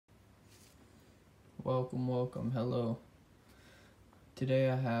Welcome, hello.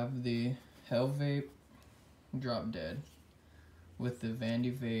 Today I have the Hell Vape Drop Dead with the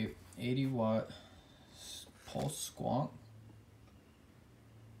Vandy Vape 80 watt pulse squonk.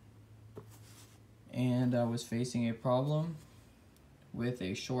 And I was facing a problem with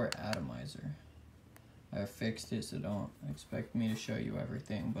a short atomizer. I fixed it, so don't expect me to show you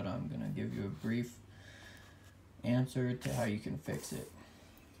everything, but I'm gonna give you a brief answer to how you can fix it.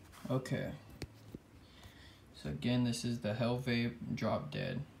 Okay. So again, this is the Hell Vape Drop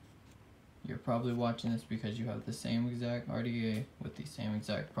Dead. You're probably watching this because you have the same exact RDA with the same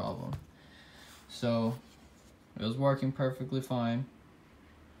exact problem. So it was working perfectly fine.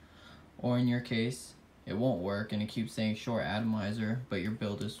 Or in your case, it won't work and it keeps saying short atomizer, but your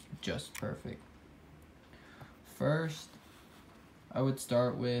build is just perfect. First, I would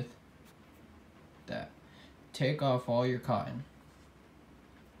start with that. Take off all your cotton.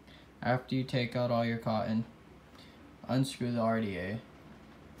 After you take out all your cotton, unscrew the RDA.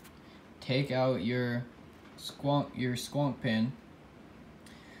 Take out your squonk pin.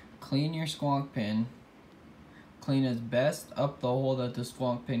 Clean your squonk pin. Clean as best up the hole that the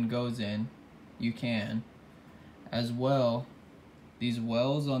squonk pin goes in you can. As well, these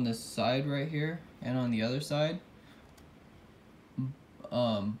wells on this side right here and on the other side,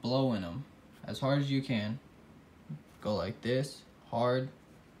 blow in them as hard as you can. Go like this, hard,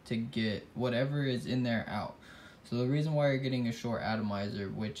 to get whatever is in there out. So the reason why you're getting a short atomizer,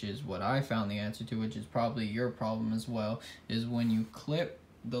 which is what I found the answer to, which is probably your problem as well, is when you clip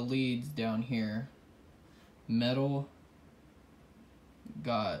the leads down here, metal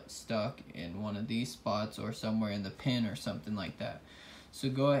got stuck in one of these spots or somewhere in the pin or something like that. So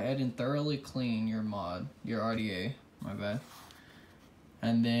go ahead and thoroughly clean your RDA, my bad,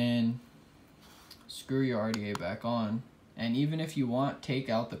 and then screw your RDA back on. And even if you want, take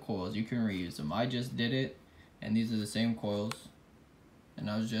out the coils, you can reuse them. I just did it, and these are the same coils, and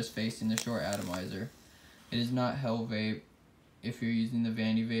I was just facing the short atomizer. It is not Hell Vape. If you're using the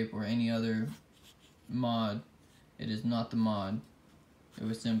Vandy Vape or any other mod, it is not the mod. It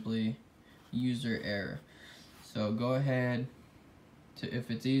was simply user error. So go ahead, if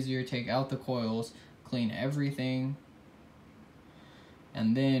it's easier, take out the coils, clean everything,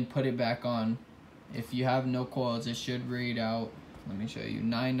 and then put it back on. If you have no coils, it should read out, let me show you,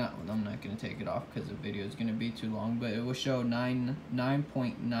 I'm not going to take it off because the video is going to be too long, but it will show 9.99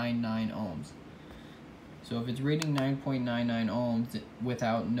 ohms. So if it's reading 9.99 ohms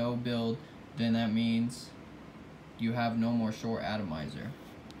without no build, then that means you have no more short atomizer.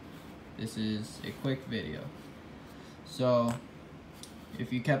 This is a quick video. So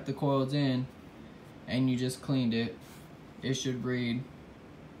if you kept the coils in and you just cleaned it, it should read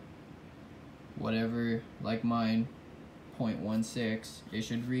whatever, like mine, 0.16. It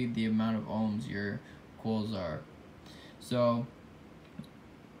should read the amount of ohms your coils are. So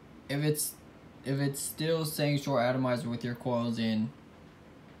if it's still saying short atomizer with your coils in,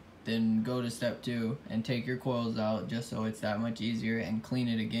 then go to step 2 and take your coils out, just so it's that much easier, and clean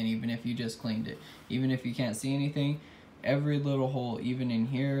it again, even if you just cleaned it. Even if you can't see anything, every little hole, even in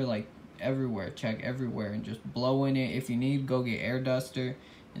here, like everywhere, check everywhere and just blow in it. If you need, go get air duster.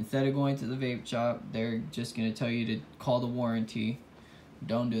 Instead of going to the vape shop, they're just gonna tell you to call the warranty.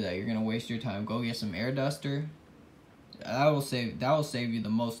 Don't do that. You're gonna waste your time. Go get some air duster. That will save you the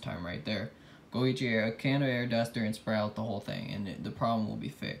most time right there. Go get your a can of air duster and spray out the whole thing, and the problem will be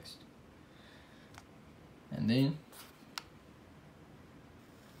fixed. And then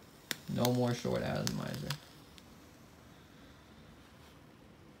no more short atomizer.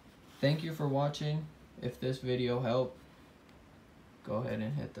 Thank you for watching. If this video helped, go ahead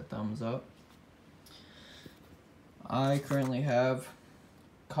and hit the thumbs up. I currently have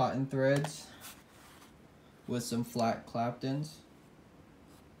cotton threads with some flat Claptons.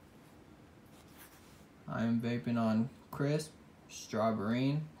 I'm vaping on crisp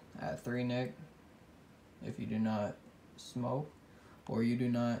strawberry at 3 nic. If you do not smoke or you do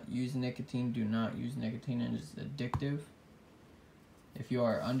not use nicotine, do not use nicotine. It is addictive. If you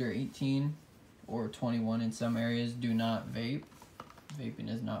are under 18 or 21 in some areas, do not vape. Vaping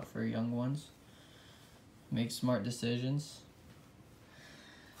is not for young ones. Make smart decisions.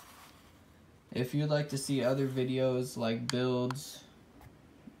 If you'd like to see other videos like builds,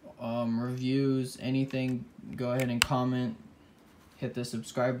 reviews, anything, go ahead and comment. Hit the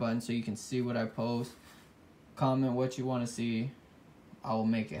subscribe button so you can see what I post. Comment what you want to see. I will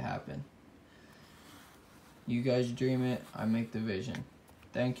make it happen. You guys dream it, I make the vision.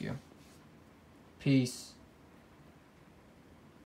 Thank you. Peace.